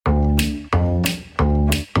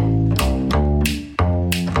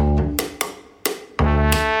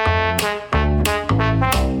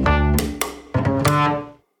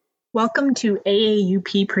Welcome to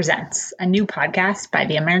AAUP Presents, a new podcast by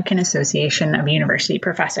the American Association of University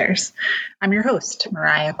Professors. I'm your host,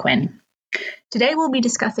 Mariah Quinn. Today we'll be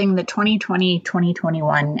discussing the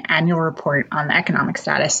 2020-2021 annual report on the economic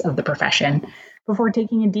status of the profession before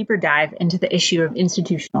taking a deeper dive into the issue of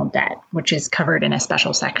institutional debt, which is covered in a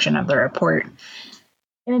special section of the report.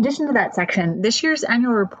 In addition to that section, this year's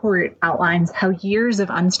annual report outlines how years of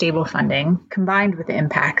unstable funding, combined with the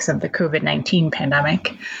impacts of the COVID-19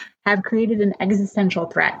 pandemic, have created an existential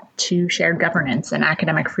threat to shared governance and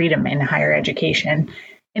academic freedom in higher education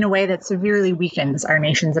in a way that severely weakens our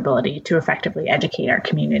nation's ability to effectively educate our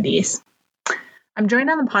communities. I'm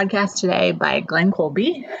joined on the podcast today by Glenn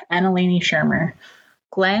Colby and Eleni Shermer.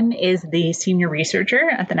 Glenn is the senior researcher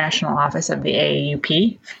at the National Office of the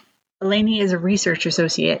AAUP. Eleni is a research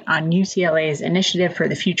associate on UCLA's Initiative for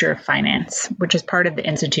the Future of Finance, which is part of the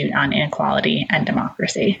Institute on Inequality and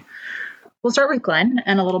Democracy. We'll start with Glenn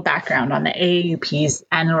and a little background on the AAUP's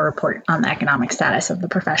annual report on the economic status of the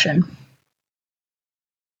profession.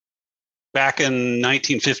 Back in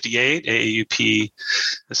 1958, AAUP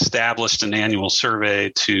established an annual survey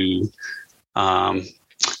to, out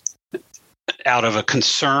of a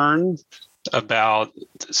concern about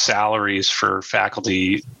salaries for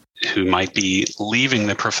faculty who might be leaving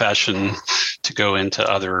the profession to go into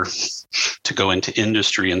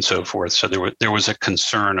industry and so forth. So there was a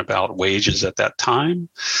concern about wages at that time,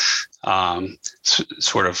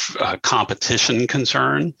 sort of a competition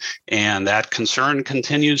concern, and that concern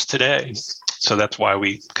continues today. So that's why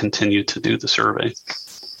we continue to do the survey.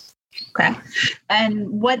 Okay.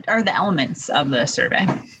 And what are the elements of the survey?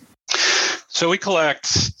 So we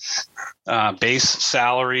collect base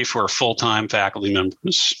salary for full-time faculty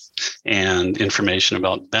members and information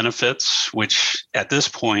about benefits, which at this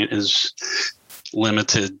point is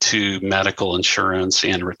limited to medical insurance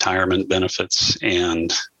and retirement benefits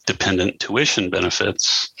and dependent tuition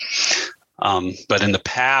benefits. But in the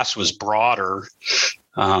past was broader.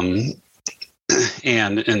 And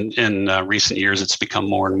in recent years, it's become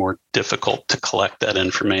more and more difficult to collect that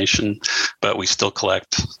information, but we still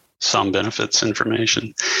collect some benefits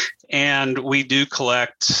information. And we do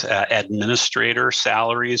collect administrator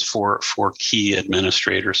salaries for key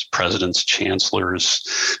administrators, presidents,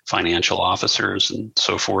 chancellors, financial officers, and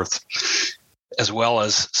so forth, as well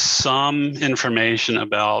as some information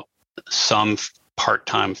about some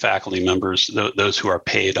part-time faculty members, those who are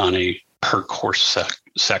paid on a per course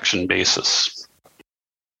section basis.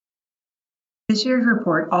 This year's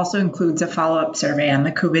report also includes a follow-up survey on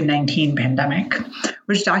the COVID-19 pandemic,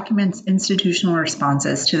 which documents institutional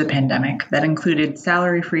responses to the pandemic that included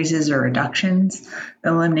salary freezes or reductions,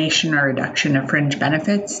 elimination or reduction of fringe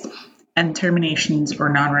benefits, and terminations or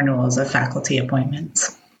non-renewals of faculty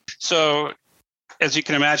appointments. So, as you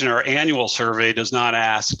can imagine, our annual survey does not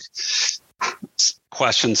ask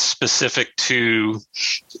questions specific to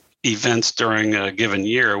events during a given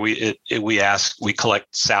year. We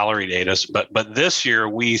collect salary data, but this year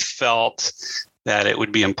we felt that it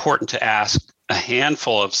would be important to ask a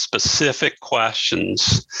handful of specific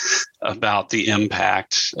questions about the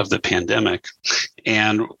impact of the pandemic.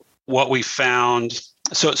 And what we found,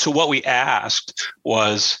 so what we asked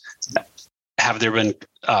was, have there been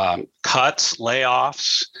cuts,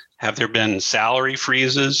 layoffs? Have there been salary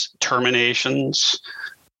freezes, terminations,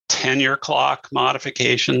 tenure clock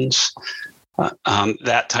modifications,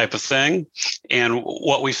 that type of thing? And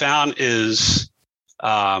what we found is,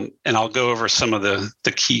 and I'll go over some of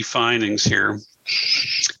the key findings here.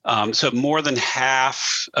 So more than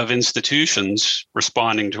half of institutions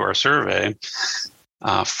responding to our survey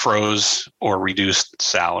froze or reduced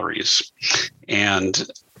salaries. And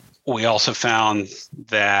we also found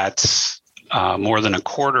that more than a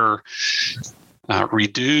quarter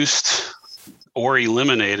reduced or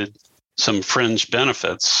eliminated some fringe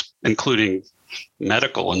benefits, including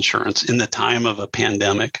medical insurance, in the time of a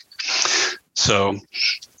pandemic. So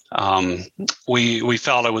we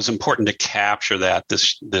felt it was important to capture that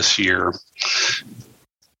this year.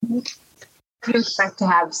 Do you expect to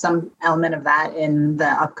have some element of that in the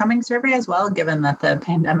upcoming survey as well, given that the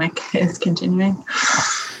pandemic is continuing?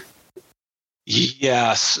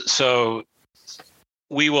 Yes. So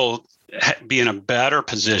we will be in a better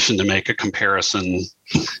position to make a comparison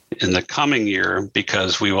in the coming year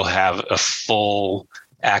because we will have a full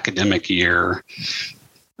academic year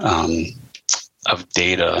of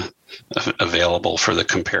data available for the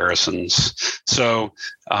comparisons. So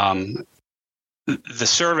the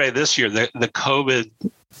survey this year, the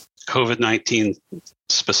COVID-19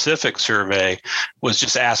 specific survey, was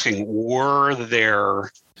just asking, were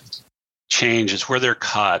there changes, were there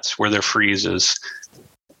cuts, were there freezes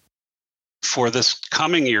for this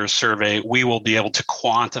coming year's survey, we will be able to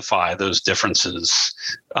quantify those differences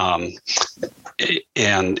and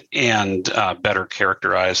better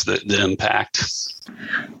characterize the impact.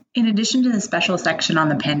 In addition to the special section on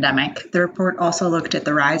the pandemic, the report also looked at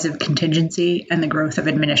the rise of contingency and the growth of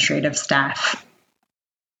administrative staff.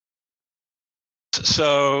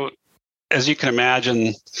 So, as you can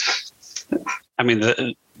imagine, I mean,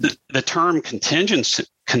 the term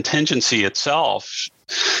contingency itself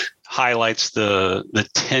highlights the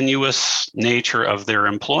tenuous nature of their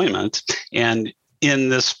employment. And in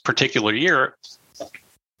this particular year,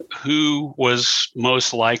 who was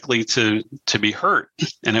most likely to be hurt?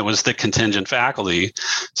 And it was the contingent faculty.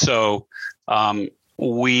 So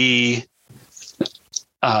we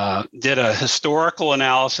did a historical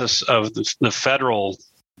analysis of the federal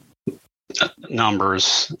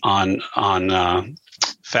numbers on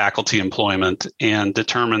faculty employment and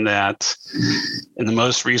determined that in the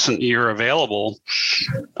most recent year available,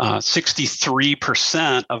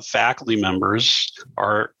 63% of faculty members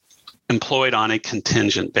are employed on a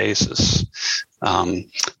contingent basis.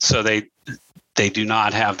 So they do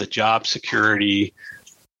not have the job security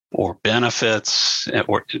or benefits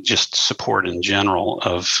or just support in general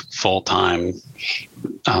of full-time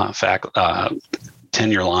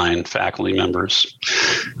tenure line faculty members.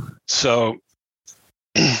 So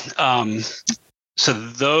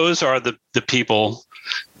those are the people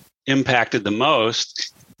impacted the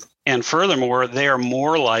most. And furthermore, they are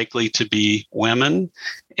more likely to be women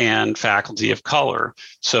and faculty of color.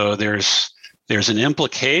 So there's an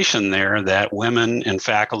implication there that women and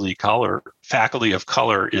faculty of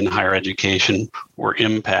color in higher education were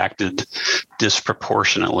impacted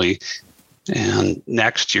disproportionately. And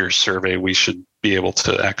next year's survey, we should be able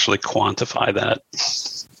to actually quantify that.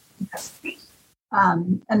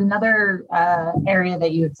 Another area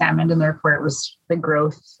that you examined in the report was the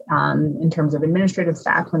growth in terms of administrative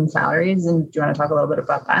staff and salaries. And do you want to talk a little bit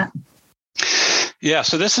about that? Yeah,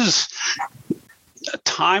 so this is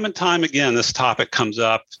time and time again, this topic comes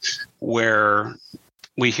up where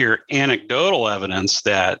we hear anecdotal evidence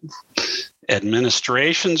that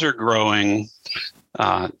administrations are growing,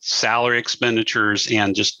 salary expenditures,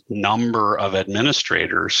 and just number of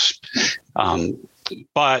administrators.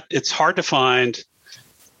 But it's hard to find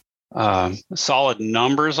solid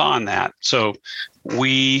numbers on that. So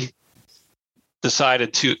we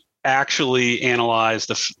decided to actually analyze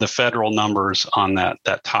the federal numbers on that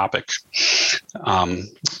topic,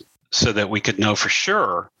 so that we could know for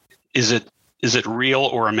sure, is it real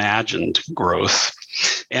or imagined growth?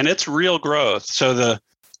 And it's real growth. So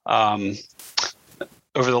over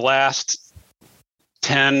the last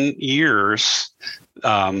 10 years,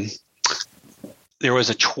 there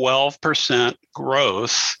was a 12%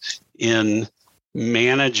 growth in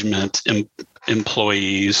management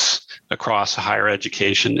employees across higher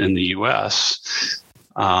education in the U.S.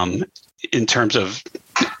 In terms of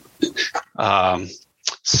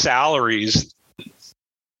salaries,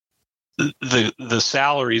 the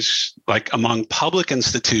salaries, like among public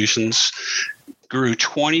institutions, grew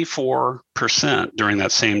 24% during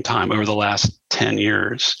that same time over the last 10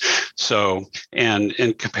 years. So, and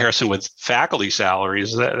in comparison with faculty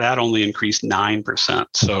salaries, that only increased 9%.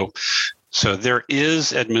 So there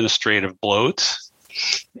is administrative bloat,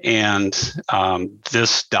 and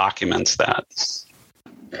this documents that.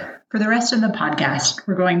 For the rest of the podcast,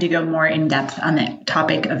 we're going to go more in depth on the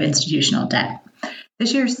topic of institutional debt.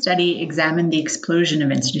 This year's study examined the explosion of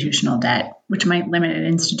institutional debt, which might limit an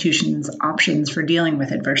institution's options for dealing with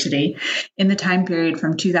adversity in the time period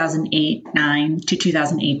from 2008-9 to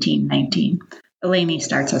 2018-19. Eleni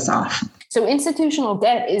starts us off. So institutional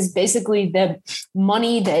debt is basically the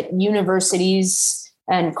money that universities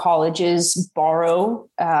and colleges borrow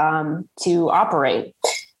to operate.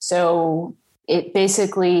 So it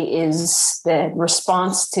basically is the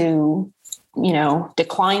response to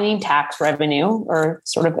declining tax revenue, or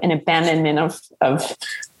sort of an abandonment of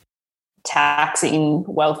taxing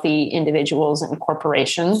wealthy individuals and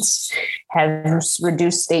corporations, has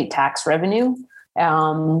reduced state tax revenue.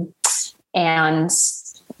 And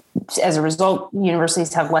as a result,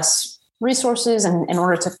 universities have less resources, and in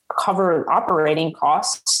order to cover operating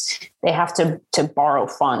costs, they have to borrow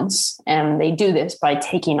funds. And they do this by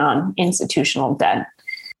taking on institutional debt.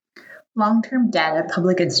 Long-term debt at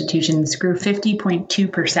public institutions grew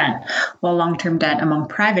 50.2%, while long-term debt among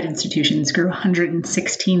private institutions grew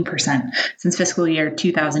 116% since fiscal year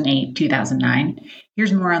 2008-2009.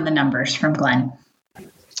 Here's more on the numbers from Glenn.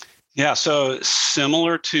 Yeah, so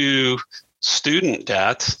similar to student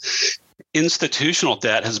debt, institutional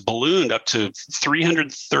debt has ballooned up to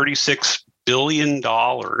 $336 billion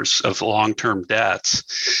of long-term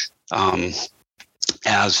debts.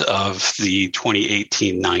 as of the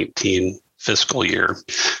 2018-19 fiscal year.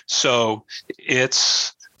 So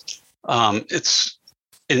it's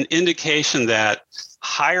an indication that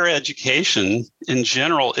higher education in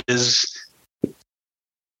general is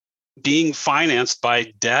being financed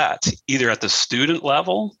by debt, either at the student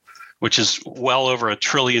level, which is well over $1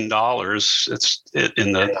 trillion. It's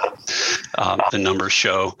in the numbers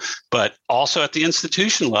show, but also at the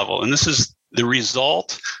institution level. And this is the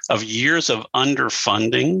result of years of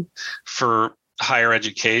underfunding for higher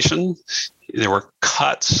education. There were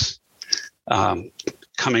cuts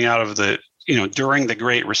coming out of during the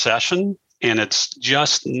Great Recession, and it's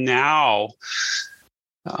just now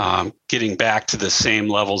getting back to the same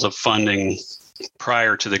levels of funding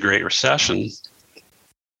prior to the Great Recession.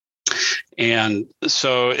 And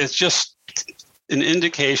so it's just an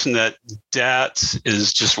indication that debt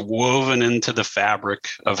is just woven into the fabric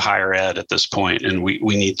of higher ed at this point, and we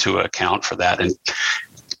need to account for that and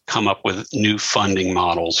come up with new funding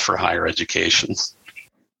models for higher education.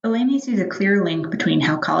 Eleni sees a clear link between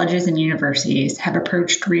how colleges and universities have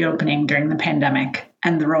approached reopening during the pandemic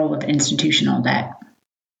and the role of institutional debt.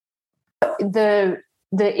 The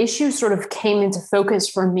issue sort of came into focus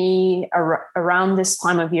for me around this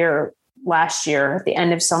time of year last year, at the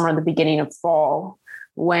end of summer, the beginning of fall,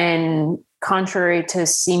 when, contrary to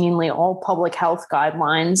seemingly all public health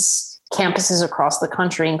guidelines, campuses across the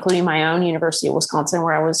country, including my own University of Wisconsin,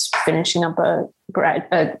 where I was finishing up a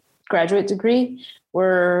graduate degree,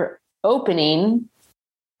 were opening,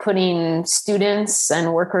 putting students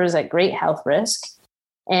and workers at great health risk.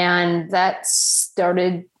 And that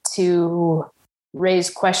started to raise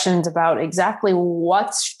questions about exactly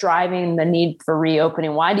what's driving the need for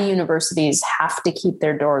reopening. Why do universities have to keep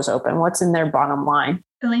their doors open? What's in their bottom line?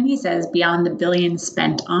 Eleni says beyond the billions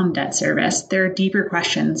spent on debt service, there are deeper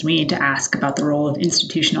questions we need to ask about the role of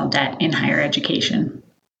institutional debt in higher education.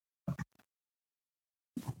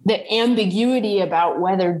 The ambiguity about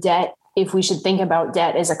whether debt, if we should think about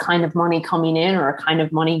debt as a kind of money coming in or a kind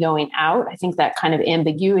of money going out, I think that kind of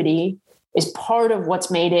ambiguity is part of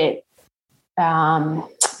what's made it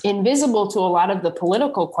invisible to a lot of the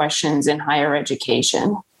political questions in higher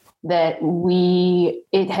education, that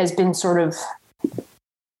it has been sort of,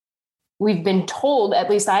 we've been told,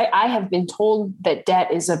 at least I have been told, that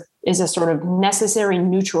debt is a sort of necessary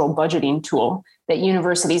neutral budgeting tool, that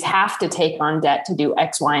universities have to take on debt to do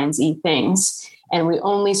X, Y, and Z things. And we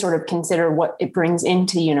only sort of consider what it brings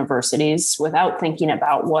into universities without thinking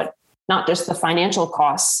about what, not just the financial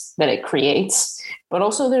costs that it creates, but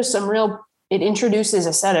also there's it introduces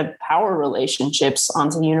a set of power relationships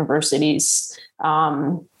onto universities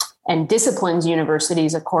and disciplines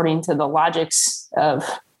universities according to the logics of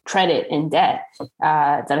credit and debt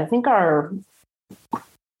that I think are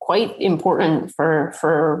quite important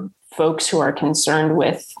for folks who are concerned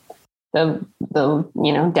with the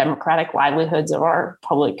democratic livelihoods of our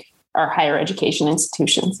higher education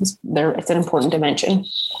institutions. It's an important dimension.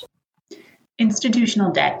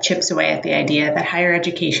 Institutional debt chips away at the idea that higher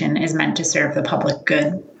education is meant to serve the public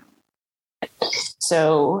good.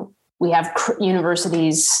 So we have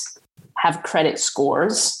universities have credit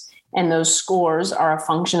scores, and those scores are a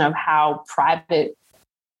function of how private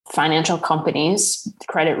financial companies,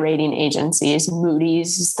 credit rating agencies,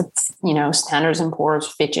 Moody's, Standards & Poor's,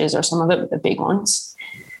 Fitch's are some of the big ones,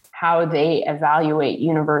 how they evaluate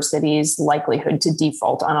universities' likelihood to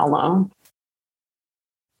default on a loan.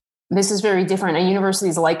 This is very different. A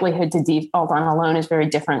university's likelihood to default on a loan is very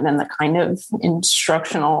different than the kind of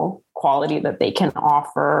instructional quality that they can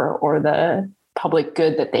offer or the public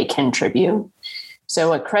good that they contribute.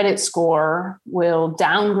 So a credit score will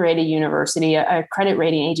downgrade a university, a credit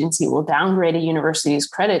rating agency will downgrade a university's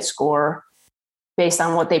credit score based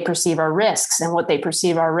on what they perceive are risks. And what they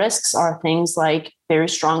perceive are risks are things like very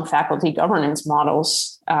strong faculty governance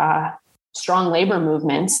models, strong labor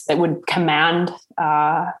movements that would command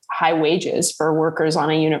high wages for workers on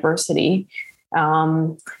a university.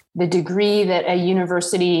 The degree that a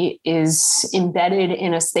university is embedded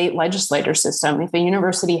in a state legislature system. If a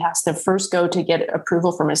university has to first go to get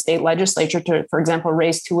approval from a state legislature to, for example,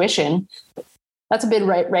 raise tuition, that's a big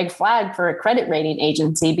red flag for a credit rating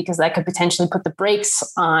agency, because that could potentially put the brakes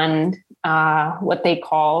on what they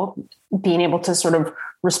call being able to sort of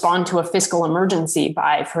respond to a fiscal emergency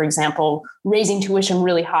by, for example, raising tuition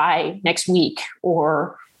really high next week,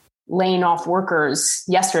 or laying off workers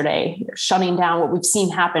yesterday, shutting down what we've seen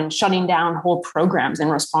happen, shutting down whole programs in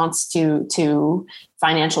response to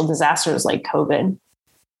financial disasters like COVID.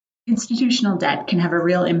 Institutional debt can have a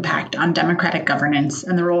real impact on democratic governance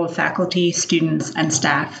and the role of faculty, students, and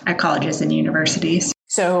staff at colleges and universities.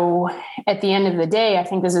 So at the end of the day, I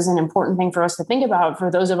think this is an important thing for us to think about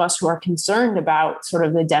for those of us who are concerned about sort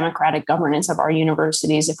of the democratic governance of our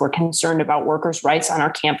universities, if we're concerned about workers' rights on our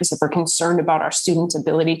campus, if we're concerned about our students'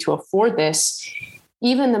 ability to afford this.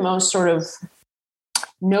 Even the most sort of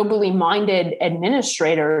nobly minded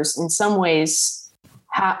administrators in some ways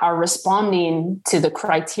are responding to the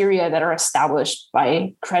criteria that are established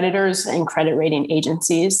by creditors and credit rating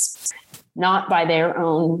agencies, not by their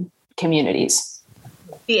own communities.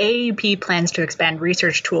 The AAUP plans to expand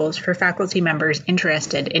research tools for faculty members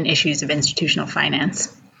interested in issues of institutional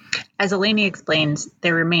finance. As Eleni explains,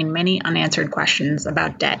 there remain many unanswered questions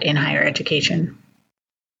about debt in higher education.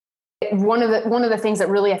 One of the things that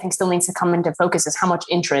really I think still needs to come into focus is how much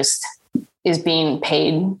interest is being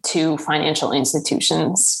paid to financial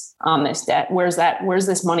institutions on this debt. Where's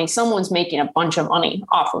this money? Someone's making a bunch of money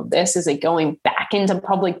off of this. Is it going back into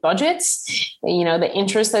public budgets? The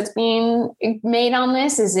interest that's being made on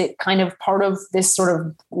this, is it kind of part of this sort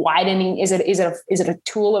of widening? Is it a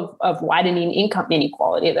tool of widening income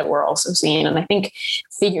inequality that we're also seeing? And I think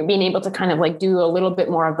being able to kind of like do a little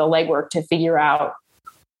bit more of the legwork to figure out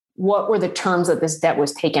what were the terms that this debt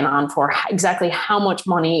was taken on for, exactly how much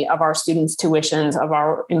money of our students' tuitions, of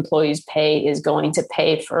our employees' pay is going to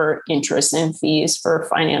pay for interest and fees for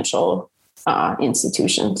financial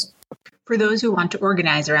institutions. For those who want to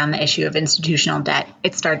organize around the issue of institutional debt,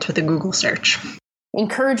 it starts with a Google search.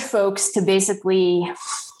 Encourage folks to basically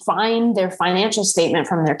find their financial statement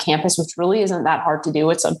from their campus, which really isn't that hard to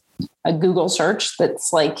do. It's a Google search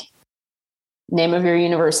that's like name of your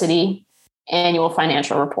university, annual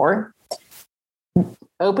financial report.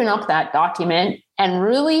 Open up that document, and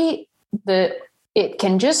really it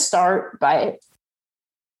can just start by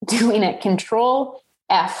doing a Control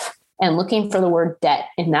F and looking for the word debt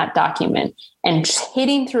in that document and just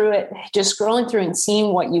hitting through it, just scrolling through and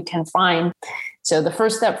seeing what you can find. So the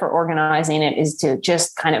first step for organizing it is to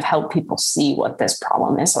just kind of help people see what this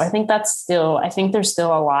problem is. So I think there's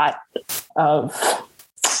still a lot of,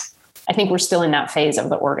 I think we're still in that phase of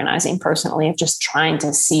the organizing personally, of just trying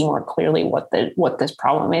to see more clearly what this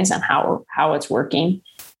problem is and how it's working.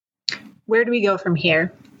 Where do we go from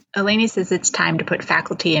here? Eleni says it's time to put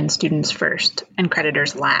faculty and students first and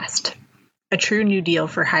creditors last. A true new deal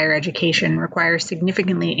for higher education requires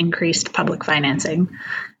significantly increased public financing,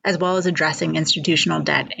 as well as addressing institutional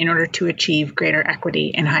debt in order to achieve greater equity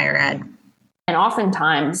in higher ed. And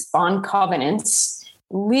oftentimes, bond covenants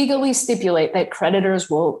legally stipulate that creditors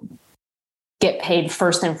will get paid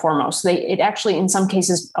first and foremost. It actually, in some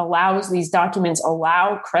cases, these documents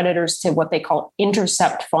allow creditors to what they call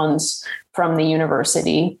intercept funds from the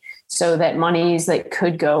university, so that monies that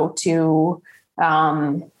could go to,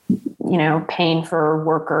 paying for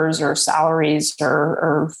workers or salaries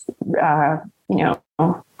or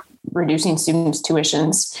reducing students'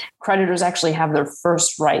 tuitions, creditors actually have their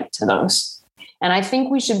first right to those. And I think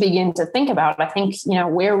we should begin to think about,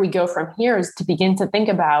 where we go from here is to begin to think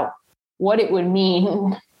about what it would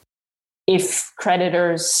mean if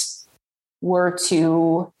creditors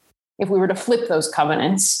if we were to flip those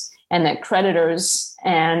covenants, and that creditors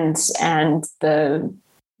and the,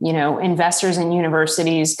 investors in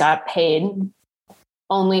universities got paid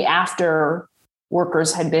only after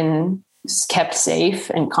workers had been kept safe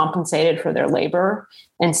and compensated for their labor,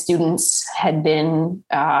 and students had been,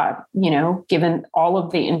 given all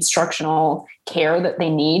of the instructional care that they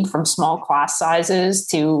need, from small class sizes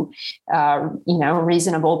to,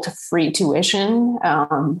 reasonable to free tuition.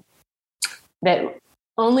 That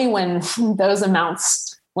only when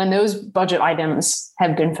those budget items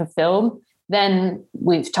have been fulfilled, then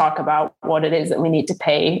we talk about what it is that we need to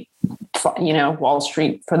pay, Wall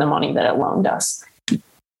Street for the money that it loaned us.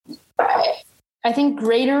 I think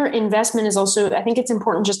greater investment is also, I think it's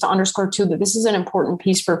important just to underscore too, that this is an important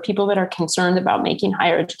piece for people that are concerned about making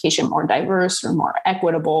higher education more diverse or more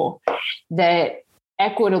equitable, that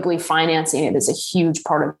equitably financing it is a huge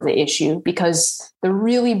part of the issue, because the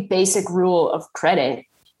really basic rule of credit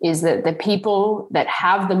is that the people that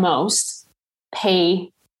have the most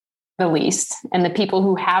pay the least, and the people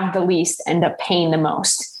who have the least end up paying the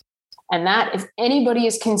most. And that, if anybody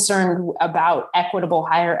is concerned about equitable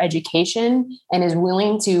higher education and is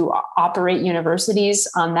willing to operate universities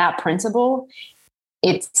on that principle,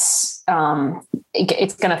 it's going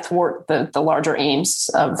to thwart the larger aims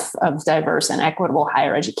of diverse and equitable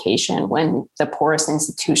higher education, when the poorest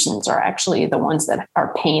institutions are actually the ones that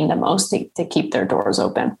are paying the most to keep their doors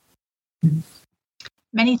open.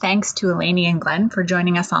 Many thanks to Eleni and Glenn for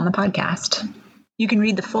joining us on the podcast. You can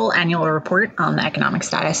read the full annual report on the economic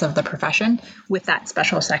status of the profession, with that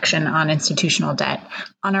special section on institutional debt,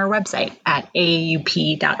 on our website at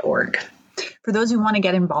aaup.org. For those who want to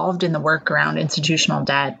get involved in the work around institutional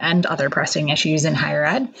debt and other pressing issues in higher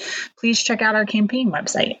ed, please check out our campaign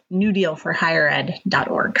website,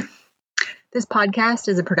 newdealforhighered.org. This podcast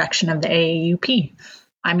is a production of the AAUP.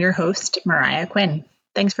 I'm your host, Mariah Quinn.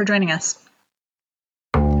 Thanks for joining us.